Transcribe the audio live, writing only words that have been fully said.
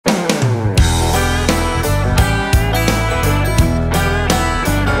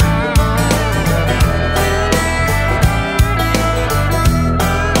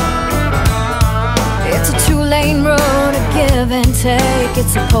take,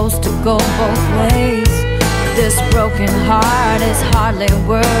 it's supposed to go both ways. This broken heart is hardly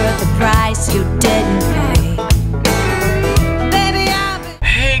worth the price you didn't pay. Baby,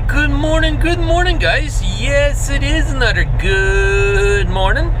 hey, good morning guys. Yes, it is another good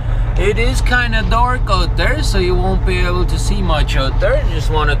morning. It is kind of dark out there, so you won't be able to see much out there.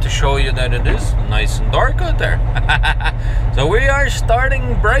 Just wanted to show you that it is nice and dark out there. So we are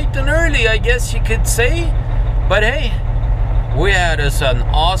starting bright and early, I guess you could say. But hey, we had us an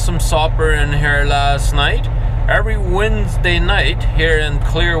awesome supper in here last night. Every Wednesday night here in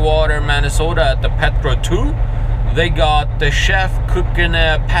Clearwater, Minnesota at the Petro 2, they got the chef cooking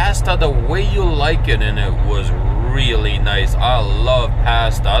pasta the way you like it, and it was really nice. I love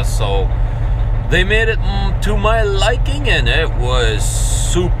pasta, so they made it to my liking, and it was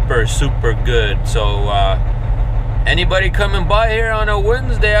super good. So anybody coming by here on a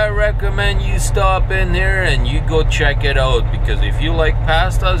Wednesday, I recommend you stop in here and you go check it out, because if you like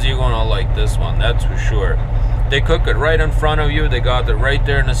pastas, you're gonna like this one, that's for sure. They cook it right in front of you. They got it right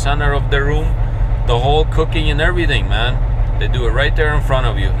there in the center of the room, the whole cooking and everything, man. They do it right there in front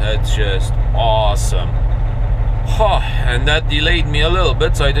of you. That's just awesome. And that delayed me a little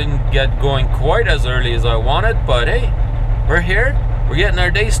bit, so I didn't get going quite as early as I wanted, but hey, we're here. We're getting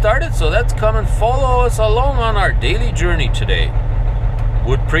our day started, so let's come and follow us along on our daily journey today.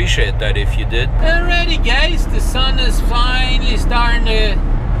 Would appreciate that if you did. Alrighty guys, the sun is finally starting to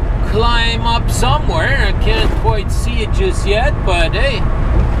climb up somewhere. I can't quite see it just yet, but hey,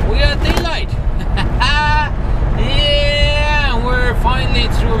 we got daylight. Yeah, we're finally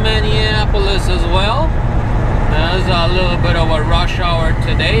through Minneapolis as well. There's a little bit of a rush hour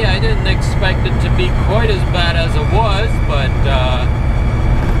today. I didn't expect it to be quite as bad as it was, but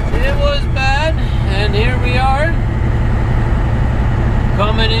it was bad. And here we are,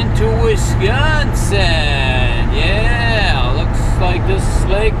 coming into Wisconsin. Yeah, looks like this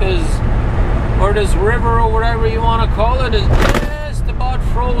lake is, or this river or whatever you want to call it, is just about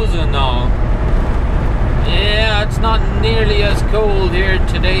frozen now. Yeah, it's not nearly as cold here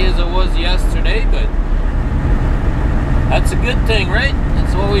today as it was yesterday, but that's a good thing, right?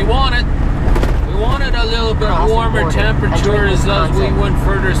 That's what we wanted. We wanted a little bit warmer temperatures as we went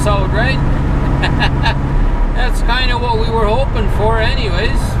further south, right? That's kind of what we were hoping for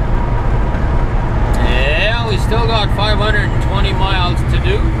anyways. Yeah, we still got 520 miles to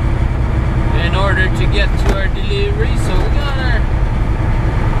do in order to get to our delivery, so we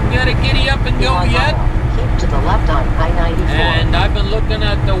gotta giddy up and go yet. Keep to the left on I-94. And I've been looking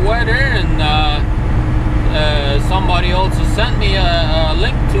at the weather, and somebody also sent me a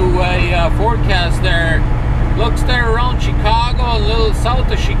link to a forecast there. Looks there around Chicago, a little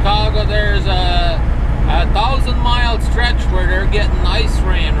south of Chicago, there's a 1,000-mile stretch where they're getting ice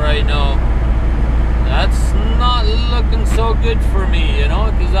rain right now. That's not looking so good for me, you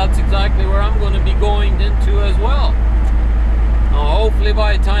know, because that's exactly where I'm going to be going into as well. Now, hopefully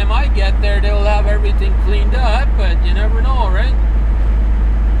by the time I get there, they'll have everything cleaned up, but you never know, right?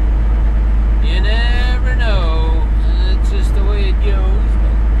 You never know. It's just the way it goes.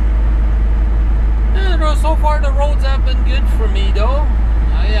 But, so far the roads have been good for me though.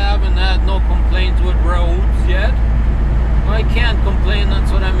 I haven't had no complaints with roads yet. I can't complain,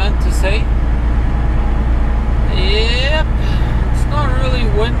 that's what I meant to say. Yep. It's not really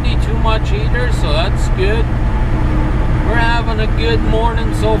windy too much either, so that's good. We're having a good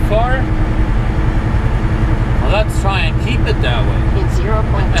morning so far. Well, let's try and keep it that way. In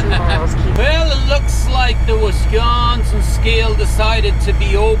 0.2 miles, keep. Well, it looks like the Wisconsin scale decided to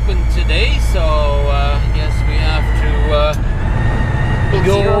be open today, so I guess we have to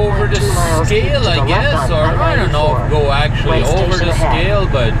go over the scale, I guess, or I don't know if go actually over the scale,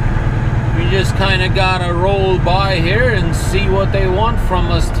 but we just kind of gotta roll by here and see what they want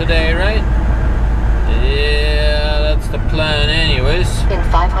from us today, right? Yeah, that's the plan anyways. In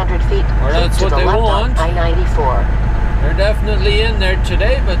 500 feet, or that's what they want. I-94. They're definitely in there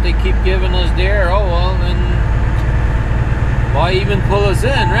today, but they keep giving us the air. Oh well, then why even pull us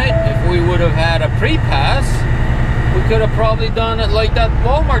in, right? If we would have had a pre-pass, we could have probably done it like that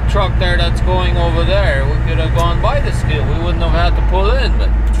Walmart truck there that's going over there. We could have gone by the scale. We wouldn't have had to pull in, but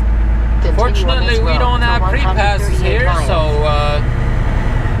fortunately we don't have pre-passes here, so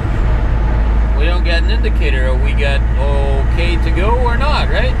we don't get an indicator if we get okay to go or not,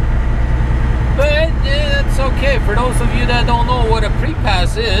 right? But it's okay. For those of you that don't know what a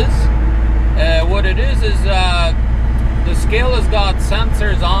pre-pass is, what it is the scale has got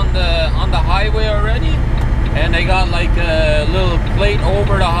sensors on the highway already, and they got like a little plate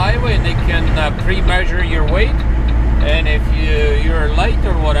over the highway, and they can pre-measure your weight. And if you're light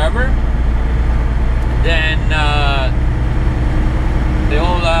or whatever, then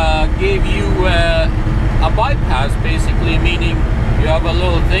gave you a bypass, basically, meaning you have a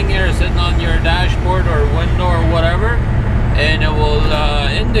little thing here sitting on your dashboard or window or whatever, and it will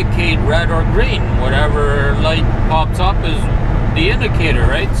indicate red or green. Whatever light pops up is the indicator,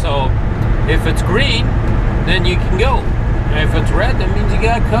 right? So if it's green, then you can go. And if it's red, that means you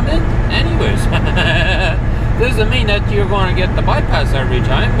gotta come in anyways. Doesn't mean that you're going to get the bypass every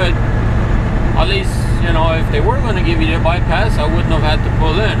time, but at least, you know, if they were going to give you the bypass, I wouldn't have had to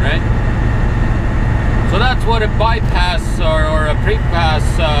pull in, right? So that's what a bypass or a pre-pass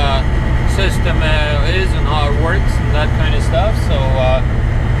system is, and how it works and that kind of stuff. So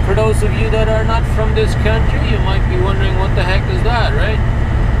for those of you that are not from this country, you might be wondering what the heck is that, right?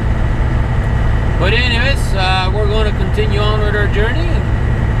 But anyways, we're going to continue on with our journey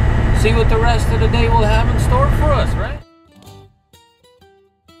and see what the rest of the day will have in store for us, right?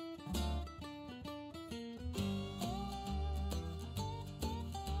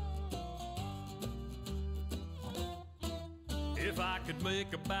 If I could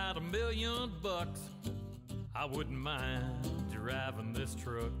make about $1 million, I wouldn't mind driving this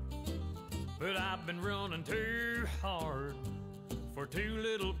truck. But I've been running too hard for too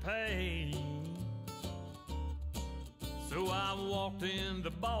little pay. So I walked in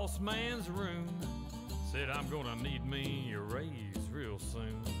the boss man's room, said I'm gonna need me a raise real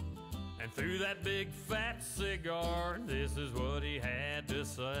soon. And through that big fat cigar, this is what he had to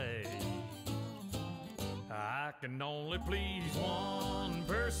say. I can only please one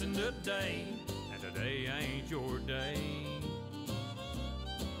person today, and today ain't your day.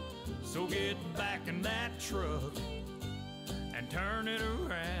 So get back in that truck and turn it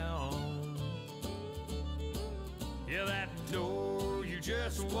around. Yeah, that door you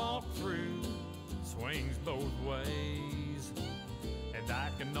just walked through swings both ways. And I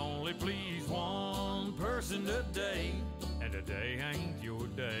can only please one person today, and today ain't your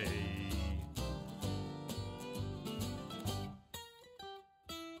day.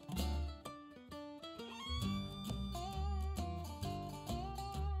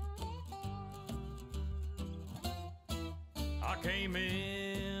 I came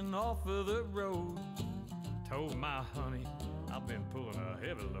in off of the road, told my honey I've been pulling a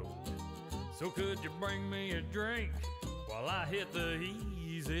heavy load. So could you bring me a drink while I hit the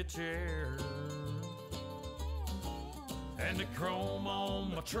easy chair? And the chrome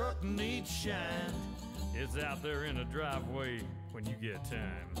on my truck needs shine. It's out there in the driveway when you get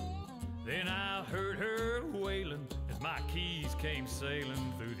time. Then I heard her wailing as my keys came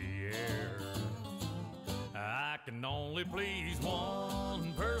sailing through the air. I can only please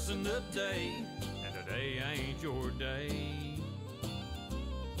one person today, and today ain't your day.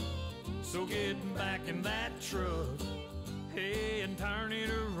 So get back in that truck, hey, and turn it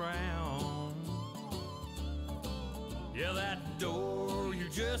around. Yeah, that door you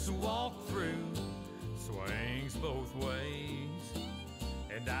just walked through swings both ways.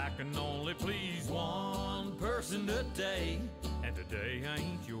 And I can only please one person today, and today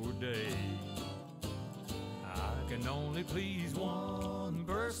ain't your day. I can only please one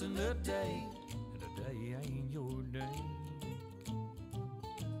person today, and today ain't your day.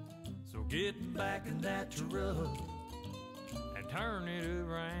 So get back in that truck and turn it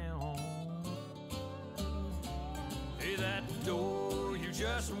around. Hey, that door you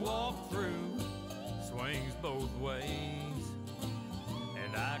just walked through swings both ways.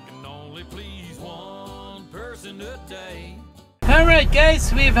 And I can only please one person today. Alright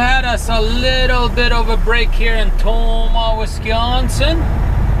guys, we've had us a little bit of a break here in Tomah, Wisconsin.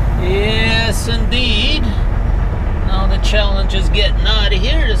 Yes indeed. Now the challenge is getting out of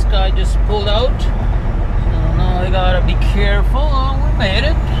here. This guy just pulled out. So now I gotta be careful. Oh, we made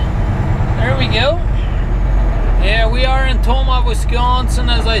it. There we go. Yeah, we are in Tomah, Wisconsin,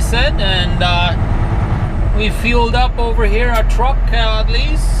 as I said, and we fueled up over here, our truck at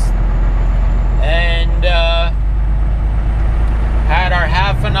least, and had our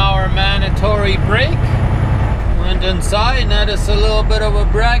half-an-hour mandatory break. Went inside and had us a little bit of a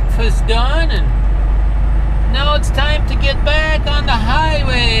breakfast done, and now it's time to get back on the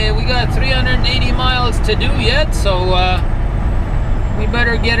highway. We got 380 miles to do yet, so we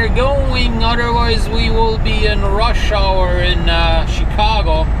better get her going, otherwise we will be in rush hour in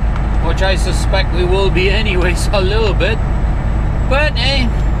Chicago, which I suspect we will be anyways a little bit. But hey,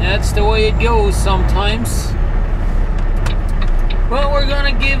 that's the way it goes sometimes. Well, we're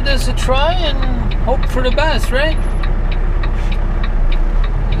gonna give this a try and hope for the best, right?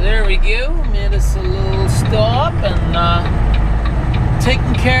 There we go, made us a little stop and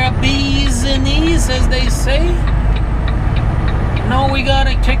taking care of B's and E's, as they say. Now we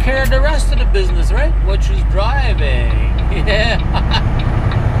gotta take care of the rest of the business, right? Which is driving. Yeah.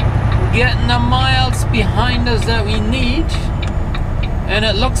 the miles behind us that we need. And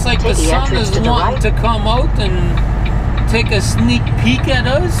it looks like the sun is wanting to come out and take a sneak peek at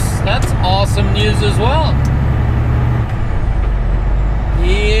us. That's awesome news as well.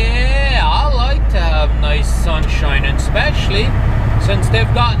 Yeah, I like to have nice sunshine, especially since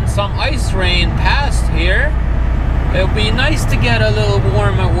they've gotten some ice rain past here. It'll be nice to get a little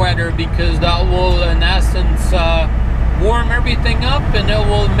warmer weather, because that will in essence warm everything up and it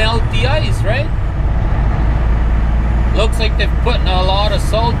will melt the ice, right? Looks like they've put a lot of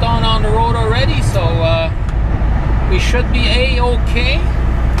salt down on the road already, so we should be a-okay.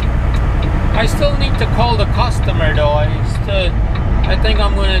 I still need to call the customer though. I think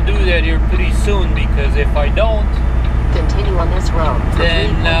I'm going to do that here pretty soon, because if I don't, continue on this road for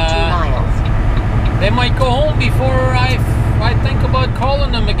then 3.2 miles. They might go home before I think about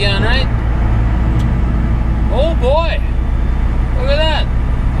calling them again, right? Oh boy, look at that.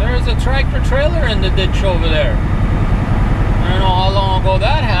 There's a tractor trailer in the ditch over there. I don't know how long ago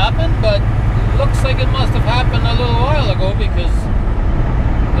that happened, but it looks like it must have happened a little while ago, because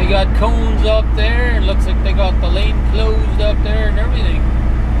they got cones up there, and looks like they got the lane closed up there and everything.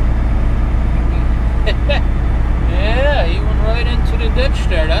 Yeah, he went right into the ditch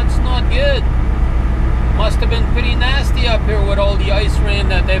there. That's not good. Must have been pretty nasty up here with all the ice rain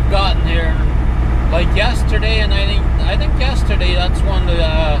that they've gotten here. Like yesterday, and I think yesterday that's when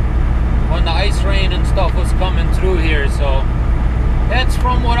the ice rain and stuff was coming through here. So that's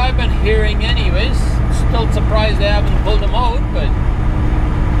from what I've been hearing anyways. Still surprised they haven't pulled them out, but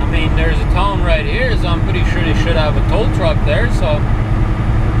I mean, there's a town right here, so I'm pretty sure they should have a tow truck there. So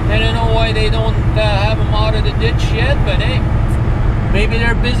I don't know why they don't have them out of the ditch yet, but hey, maybe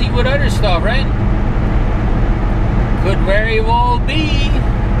they're busy with other stuff, right? Could very well be.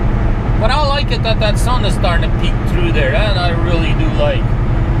 But I like it that that sun is starting to peek through there. That I really do like.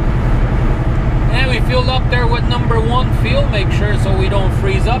 And we filled up there with number 1 fuel. Make sure so we don't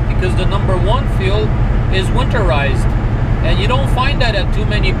freeze up, because the number 1 fuel is winterized. And you don't find that at too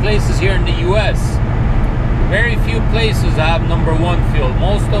many places here in the US. Very few places have number 1 fuel.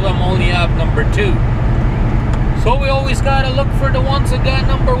 Most of them only have number 2. So we always gotta look for the ones that got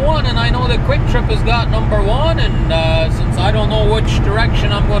number 1, and I know the Quick Trip has got number 1, and since I don't know which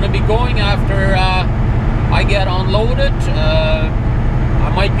direction I'm going to be going after I get unloaded, I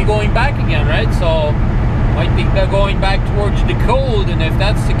might be going back again, right? So might be going back towards the cold, and if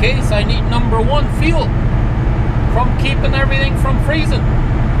that's the case, I need number 1 fuel from keeping everything from freezing.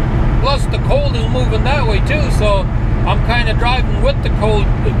 Plus the cold is moving that way too, so I'm kind of driving with the cold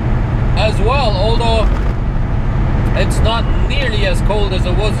as well, although it's not nearly as cold as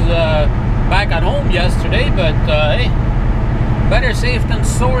it was back at home yesterday, but hey, better safe than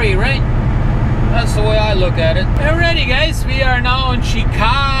sorry, right? That's the way I look at it. Alrighty guys, we are now in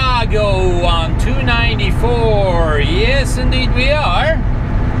Chicago on 294. Yes, indeed we are.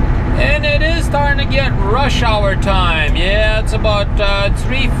 And it is starting to get rush hour time. Yeah, it's about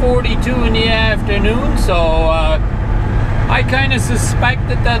 3:42 in the afternoon, so I kind of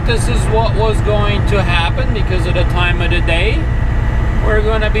suspected that this is what was going to happen because of the time of the day. We're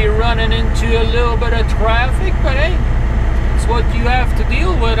going to be running into a little bit of traffic, but hey, it's what you have to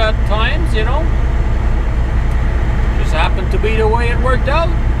deal with at times, you know. Just happened to be the way it worked out.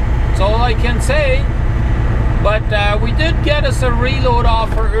 That's all I can say. But we did get us a reload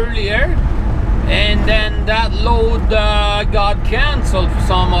offer earlier, and then that load got cancelled for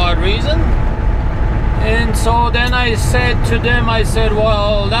some odd reason. And so then I said to them, I said,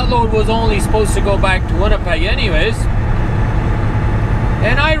 well, that load was only supposed to go back to Winnipeg anyways.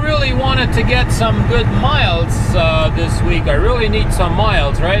 And I really wanted to get some good miles this week. I really need some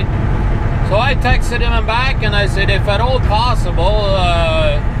miles, right? So I texted him back and I said, if at all possible,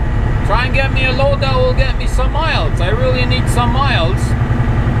 try and get me a load that will get me some miles. I really need some miles.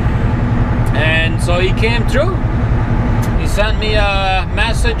 And so he came through. He sent me a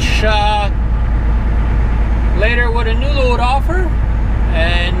message later with a new load offer,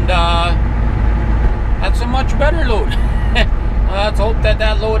 and that's a much better load. Let's hope that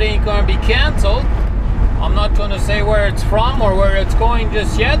that load ain't going to be cancelled. I'm not going to say where it's from or where it's going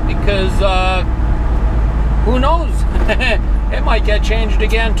just yet, because who knows? It might get changed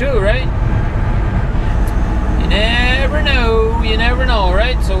again too, right? You never know,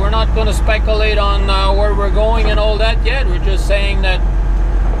 right? So we're not going to speculate on where we're going and all that yet. We're just saying that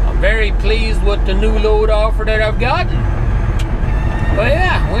I'm very pleased with the new load offer that I've gotten. But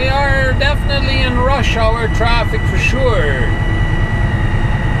yeah, we are definitely in rush hour traffic for sure.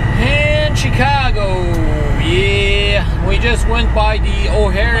 In Chicago, yeah, we just went by the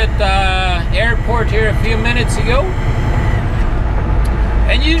O'Hare at the airport here a few minutes ago.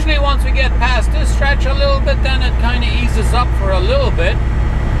 And usually once we get past this stretch a little bit, then it kind of eases up for a little bit.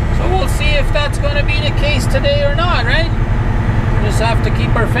 So we'll see if that's going to be the case today or not, right? We just have to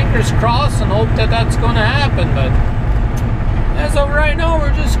keep our fingers crossed and hope that that's going to happen. But as of right now,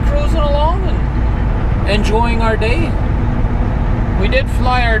 we're just cruising along and enjoying our day. We did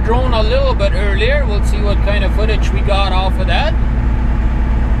fly our drone a little bit earlier. We'll see what kind of footage we got off of that.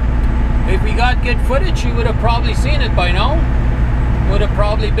 If we got good footage, you would have probably seen it by now. Would have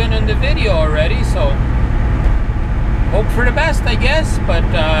probably been in the video already, so hope for the best, I guess. But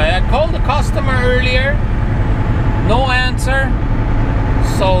I called the customer earlier, no answer.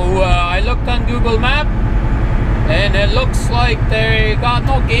 So I looked on Google Maps, and it looks like they got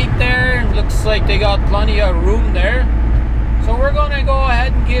no gate there. It looks like they got plenty of room there. So we're gonna go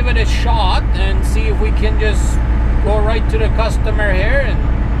ahead and give it a shot and see if we can just go right to the customer here and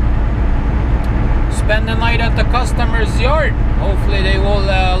spend the night at the customer's yard. Hopefully they will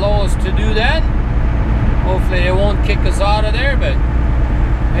allow us to do that. Hopefully they won't kick us out of there, but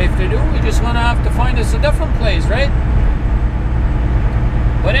if they do, we're just gonna have to find us a different place, right?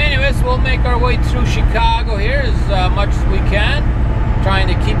 But anyways, we'll make our way through Chicago here as much as we can, trying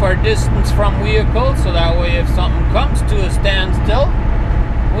to keep our distance from vehicles, so that way if something comes to a standstill,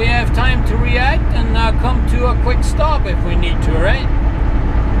 we have time to react and come to a quick stop if we need to, right?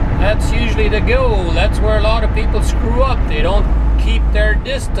 That's usually the goal. That's where a lot of people screw up. They don't keep their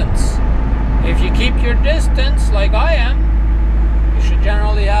distance. If you keep your distance, like I am, you should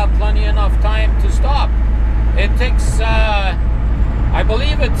generally have plenty enough time to stop. It takes, I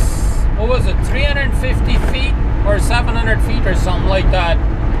believe it's, what was it, 350 feet or 700 feet or something like that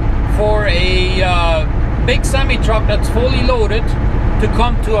for a big semi-truck that's fully loaded to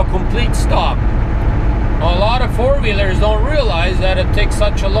come to a complete stop. A lot of four-wheelers don't realize that it takes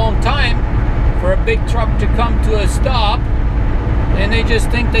such a long time for a big truck to come to a stop, and they just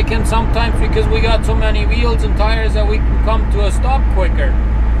think they can sometimes, because we got so many wheels and tires, that we can come to a stop quicker.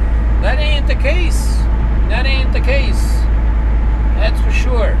 That ain't the case. That ain't the case. That's for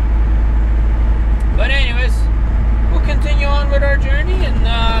sure. But anyways, we'll continue on with our journey and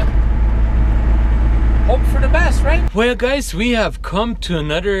hope for the best, right? Well guys, we have come to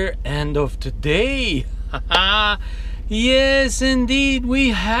another end of the day. Yes, indeed we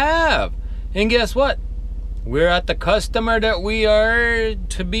have. And guess what? We're at the customer that we are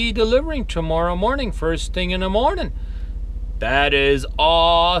to be delivering tomorrow morning, first thing in the morning. That is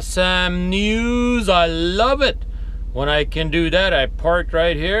awesome news. I love it. When I can do that, I parked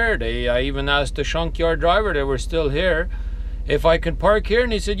right here. I even asked the junkyard driver, they were still here, if I could park here,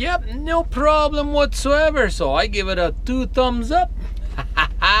 and he said, yep, no problem whatsoever. So I give it a 2 thumbs up.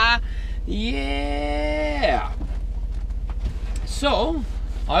 Yeah. So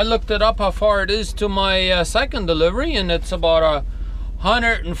I looked it up how far it is to my second delivery, and it's about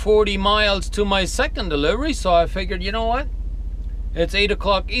 140 miles to my second delivery. So I figured, you know what, it's 8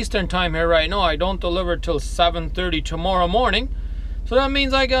 o'clock Eastern time here right now. I don't deliver till 7:30 tomorrow morning, so that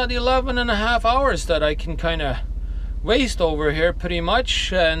means I got 11.5 hours that I can kind of waste over here pretty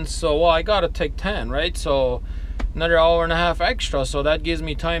much. And so, well, I gotta take 10, right? So another 1.5 hours extra, so that gives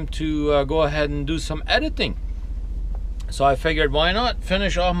me time to go ahead and do some editing. So I figured, why not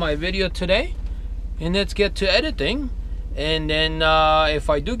finish off my video today and let's get to editing. And then if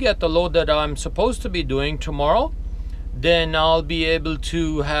I do get the load that I'm supposed to be doing tomorrow, then I'll be able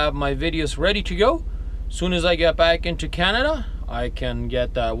to have my videos ready to go. As soon as I get back into Canada, I can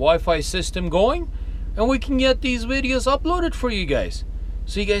get that Wi-Fi system going and we can get these videos uploaded for you guys,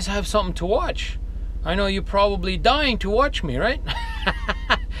 so you guys have something to watch. I know you're probably dying to watch me, right?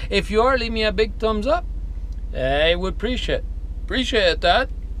 If you are, leave me a big thumbs up. I would appreciate that.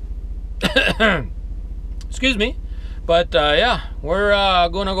 Excuse me. But yeah, we're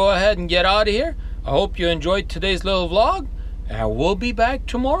gonna go ahead and get out of here. I hope you enjoyed today's little vlog, and we'll be back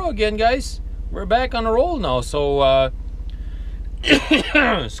tomorrow again, guys. We're back on a roll now, so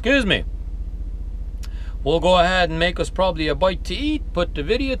excuse me. We'll go ahead and make us probably a bite to eat, put the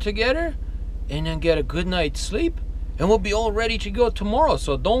video together, and then get a good night's sleep, and we'll be all ready to go tomorrow.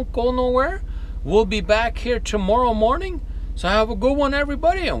 So don't go nowhere. We'll be back here tomorrow morning. So have a good one,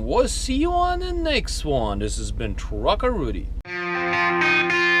 everybody, and we'll see you on the next one. This has been Trucker Rudy.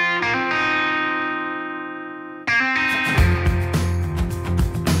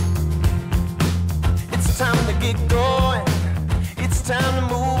 It's time to get going. It's time to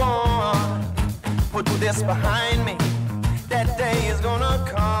move on. Put this behind